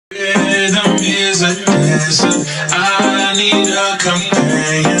was a dancer. I need a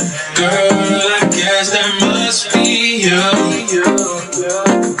companion. Girl, I guess that must be you.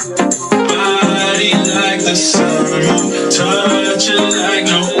 Body like the summer, touch it like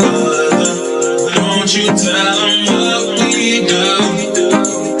no other. Don't you tell them what we do.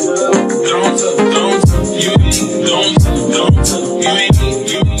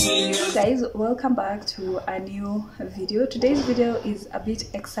 Guys, welcome back to a new video. Today's video is a bit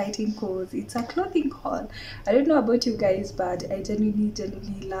exciting because it's a clothing haul. I don't know about you guys, but I genuinely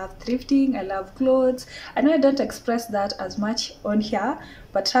love thrifting. I love clothes. I know I don't express that as much on here,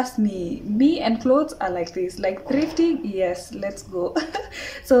 but trust me and clothes are like this. Like thrifting, yes, let's go.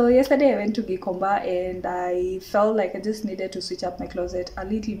 So yesterday I went to Gikomba and I felt like I just needed to switch up my closet a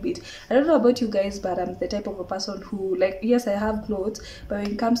little bit. I don't know about you guys, but I'm the type of a person who, like, yes, I have clothes, but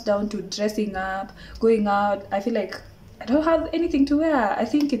when it comes down to dressing up, going out, I feel like I don't have anything to wear. I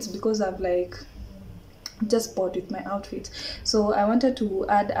think it's because I've like just bored with my outfit. So I wanted to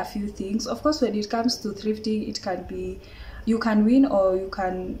add a few things. Of course, when it comes to thrifting, it can be, you can win or you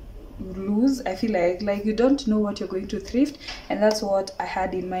can lose. I feel like you don't know what you're going to thrift, and that's what I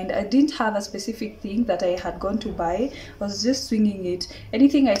had in mind. I didn't have a specific thing that I had gone to buy. I was just swinging it.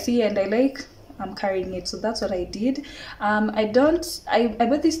 Anything I see and I like, I'm carrying it. So that's what I did. I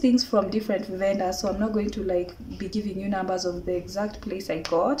bought these things from different vendors, so I'm not going to like be giving you numbers of the exact place I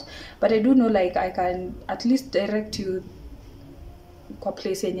got, but I do know like I can at least direct you kwa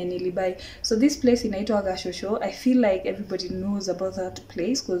place yenye nilibai. So this place inaitwa Gashosho. I feel like everybody knows about that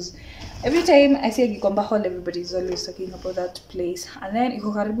place because every time I see a Gikomba haul, everybody is always talking about that place. And then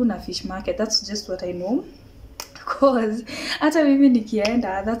iko karibu na fish market. That's just what I know. Because hata mimi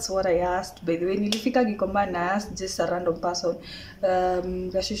nikienda, that's what I asked. By the way, nilifika Gikomba and I asked just a random person,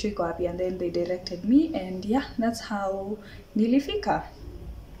 Gashosho iko wapi, and then they directed me, and yeah, that's how nilifika.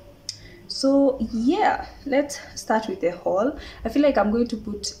 So yeah, let's start with the haul. I feel like I'm going to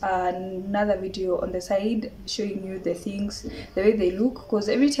put another video on the side showing you the things, the way they look, because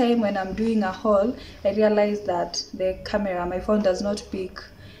every time when I'm doing a haul, I realize that the camera, my phone, does not pick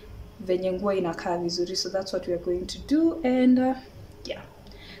venye nguo inakaa vizuri. So that's what we are going to do, and yeah,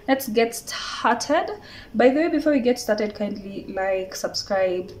 let's get started. By the way, before we get started, kindly like,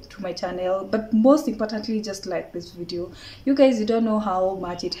 subscribe to my channel, but most importantly, just like this video. You guys, you don't know how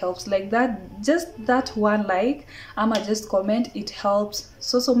much it helps. Like that, just that one like, I'ma just comment, it helps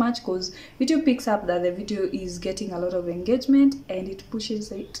so much, because YouTube picks up that the video is getting a lot of engagement and it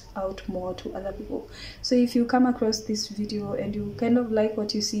pushes it out more to other people. So if you come across this video and you kind of like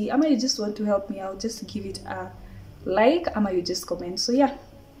what you see, Ama you just want to help me out, just give it a like, Ama you just comment. So yeah,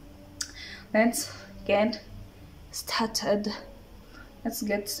 let's get started. Let's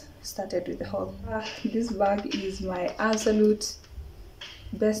get started with the haul. This bag is my absolute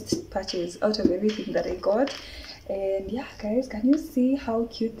best purchase out of everything that I got. And yeah, guys, can you see how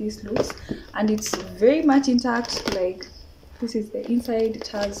cute this looks? And it's very much intact. Like, this is the inside. It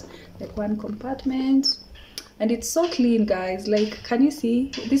has like one compartment and it's so clean, guys. Like, can you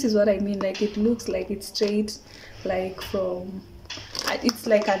see? This is what I mean. Like, it looks like it's straight like from, it's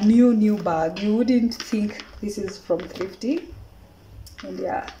like a new bag. You wouldn't think this is from thrifting. And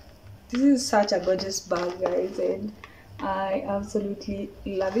yeah, this is such a gorgeous bag, guys, and I absolutely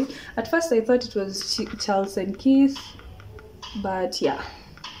love it. At first I thought it was Charles & Keith, but yeah,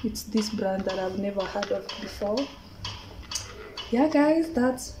 it's this brand that I've never heard of before. Yeah, guys,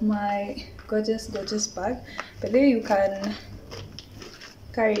 that's my gorgeous bag. But then you can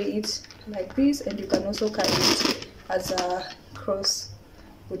carry it like this, and you can also carry it as a cross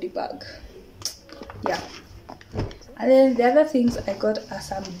body bag. Yeah. And then the other things I got are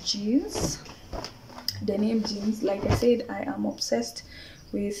some jeans, denim jeans. Like I said, I am obsessed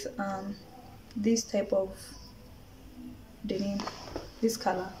with this type of denim, this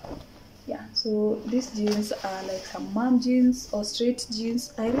color. Yeah, so these jeans are like some mom jeans or straight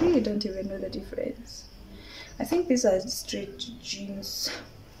jeans. I really don't even know the difference. I think these are straight jeans.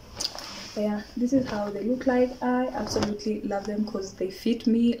 But yeah, this is how they look like. I absolutely love them because they fit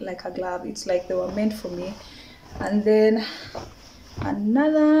me like a glove. It's like they were meant for me. And then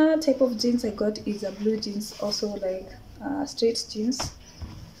another type of jeans I got is a blue jeans, also like straight jeans.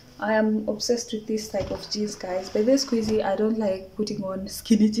 I am obsessed with this type of jeans, guys. By the way, squeezy, I don't like putting on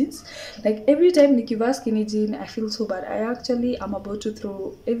skinny jeans. Like every time Nikiva skinny jean, I feel so bad. I actually am about to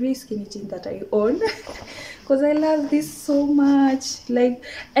throw every skinny jean that I own because I love this so much. Like,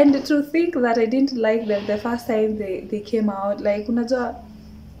 and to think that I didn't like them the first time they came out. Like, unajua,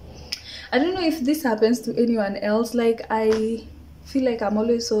 I don't know if this happens to anyone else. Like, I feel like I'm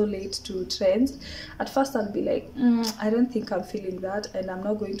always so late to trends. At first I'll be like, I don't think I'm feeling that, and I'm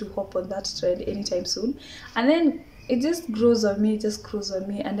not going to hop on that trend anytime soon. And then it just grows on me,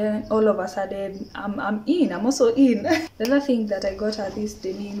 and then all of a sudden I'm in. I'm also in. The other thing that I got are these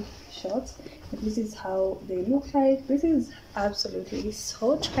denim shorts. This is how they look like. This is absolutely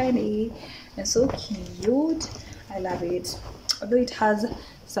so trendy and so cute. I love it, although it has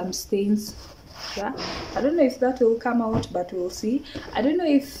some stains. Yeah, I don't know if that will come out, but we'll see. I don't know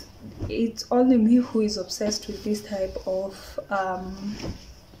if it's only me who is obsessed with this type of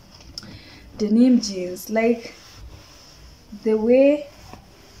denim jeans. Like the way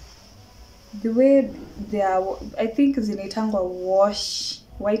they are, I think zinaitangwa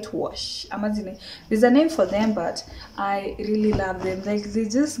whitewash. There's a name for them, but I really love them. Like they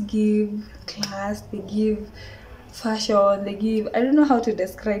just give class, they give fashion, they give, I don't know how to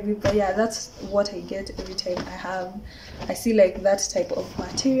describe it, but yeah, that's what I get every time I see like that type of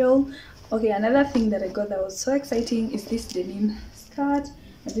material. Okay, another thing that I got that was so exciting is this denim skirt,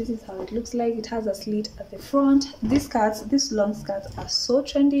 and this is how it looks like. It has a slit at the front. These long skirts are so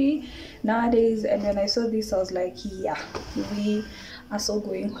trendy nowadays, and when I saw this I was like, yeah, we are so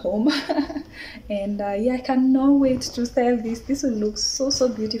going home. And yeah, I cannot wait to style this will look so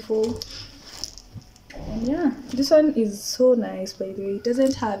beautiful. And yeah, this one is so nice, by the way. It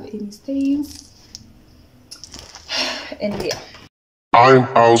doesn't have any stains. And yeah, I'm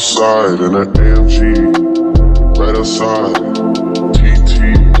outside in an AMG, right outside, TT,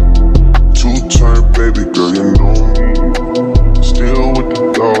 two-turn baby girl, you know me. Still with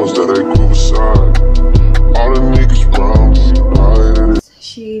the dolls that I grew beside. All the niggas round me,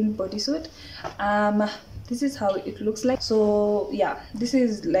 Shein bodysuit. This is how it looks like. So yeah, this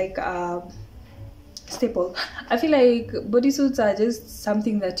is like staple. I feel like bodysuits are just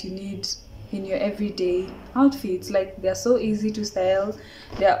something that you need in your everyday outfits. Like they're so easy to style,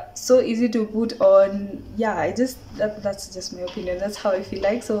 they're so easy to put on. Yeah, that's just my opinion. That's how I feel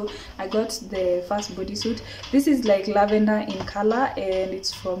like. So I got the first bodysuit. This is like lavender in color, and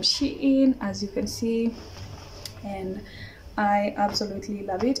it's from Shein, as you can see, and I absolutely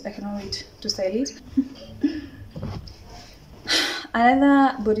love it. I cannot wait to style it.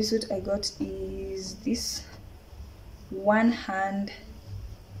 Another bodysuit I got is this one hand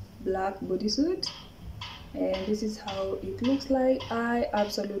black bodysuit, and this is how it looks like. I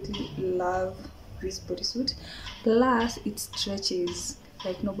absolutely love this bodysuit, plus it stretches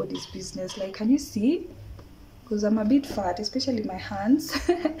like nobody's business. Like, can you see? Because I'm a bit fat, especially my hands,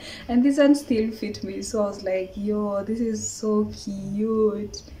 and this one still fit me. So I was like, yo, this is so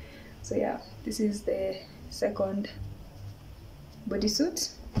cute. So yeah, this is the second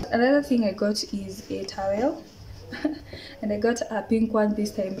bodysuit. Another thing I got is a towel. And I got a pink one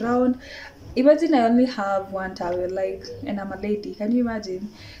this time round. Imagine I only have one towel, like, and I'm a lady, can you imagine?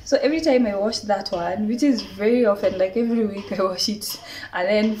 So every time I wash that one, which is very often, like every week I wash it, and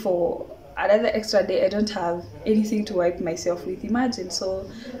then for another extra day I don't have anything to wipe myself with, imagine. So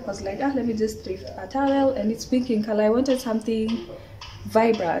I was like, let me just thrift a towel, and it's pink in color. I wanted something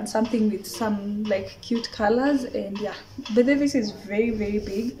vibrant, something with some like cute colors, and yeah, but then this is very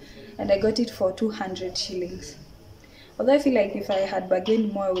big, and I got it for 200 shillings. Although I feel like if I had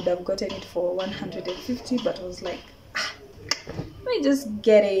bargained more, I would have gotten it for 150, but I was like, let me just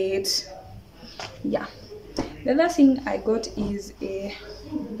get it. Yeah. The other thing I got is a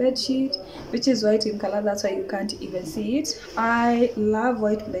bed sheet, which is white in color. That's why you can't even see it. I love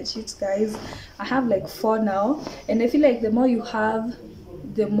white bed sheets, guys. I have like 4 now, and I feel like the more you have,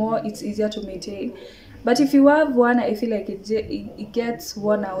 the more it's easier to maintain. But if you have one, I feel like it gets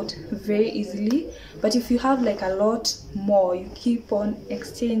worn out very easily. But if you have like a lot more, you keep on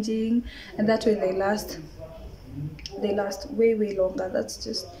exchanging, and that way they last way longer. That's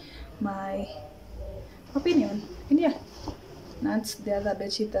just my opinion. And yeah, that's the other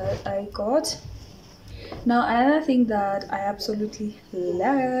bedsheet that I got. Now another thing that I absolutely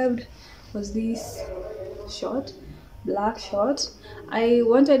loved was this short, black short. I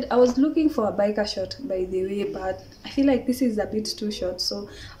was looking for a biker short, by the way, but I feel like this is a bit too short, so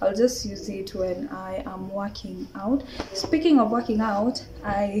I'll just use it when I am working out. Speaking of working out,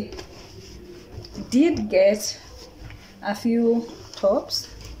 I did get a few tops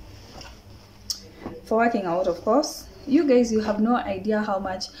for working out. Of course, you guys, you have no idea how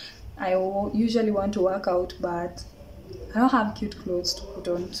much I usually want to work out, but I don't have cute clothes to put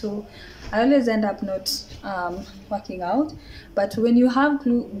on, so I always end up not working out. But when you have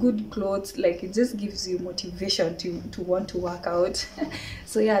good clothes, like, it just gives you motivation to want to work out.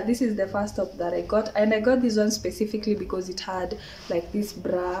 So yeah, this is the first top that I got, and I got this one specifically because it had like this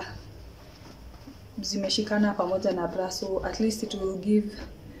bra zimeshikana pamoja na bra, so at least it will give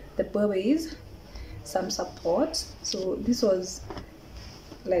the boys some support. So this was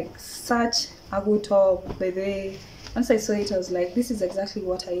like such a good top. By the way, once I saw it, I was like, this is exactly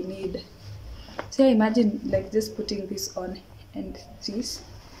what I need. So yeah, imagine like just putting this on, and this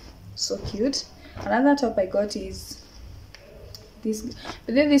so cute. Another top I got is this,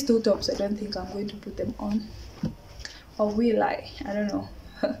 but then these two tops I don't think I'm going to put them on, or will I don't know.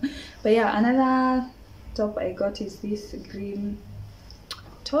 But yeah, another top I got is this green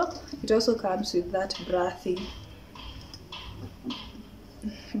top. It also comes with that bra thing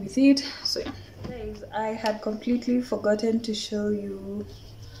with it. So yeah guys, I had completely forgotten to show you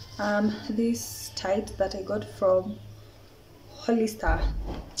this tight that I got from Hollister.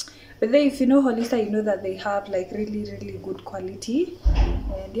 But then if you know Hollister, you know that they have like really good quality.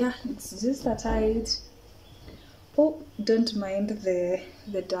 And yeah, it's just a tight. Oh, don't mind the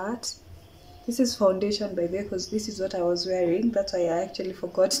dart. This is foundation by the way, because this is what I was wearing. That's why I actually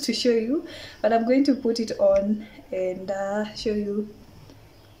forgot to show you, but I'm going to put it on and show you.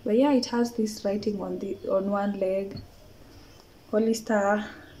 But yeah, it has this writing on one leg, Hollister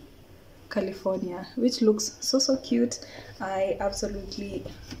California, which looks so cute. I absolutely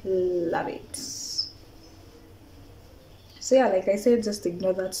love it. So yeah, like I said, just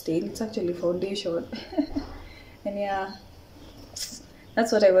ignore that stain. It's actually foundation. And yeah,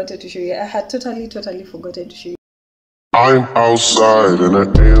 that's what I wanted to show you. I had totally forgotten to show you. I'm outside in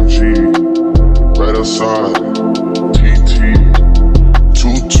an AMG, right outside, TT,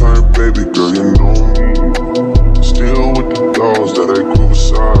 two-turn baby girl, you know me. Still with the dogs that I grew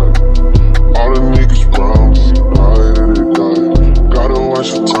beside. All the niggas round me, high in the guy. Gotta watch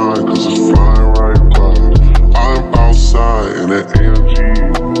your time, cause it's flying right by. I'm outside in an AMG,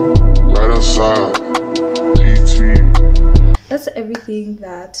 right outside, TT. That's everything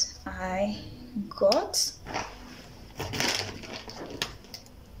that I got.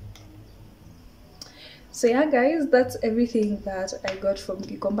 So yeah guys, that's everything that I got from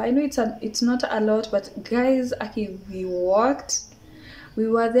Gikomba. I know it's not a lot, but guys, okay, we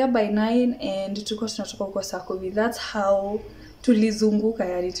were there by 9 and tulikuwa tunatoka huko saa 10. That's how tulizunguka,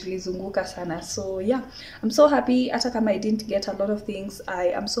 yani tulizunguka sana. So yeah, I'm so happy. Hata kama I didn't get a lot of things,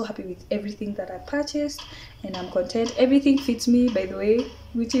 I am so happy with everything that I purchased, and I'm content. Everything fits me, by the way,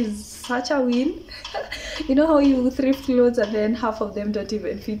 which is such a win. You know how you thrift clothes and then half of them don't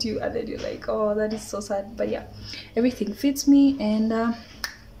even fit you, and then you're like, oh, that is so sad. But yeah, everything fits me. And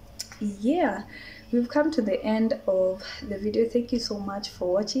yeah, we've come to the end of the video. Thank you so much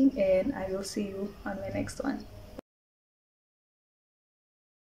for watching, and I will see you on my next one.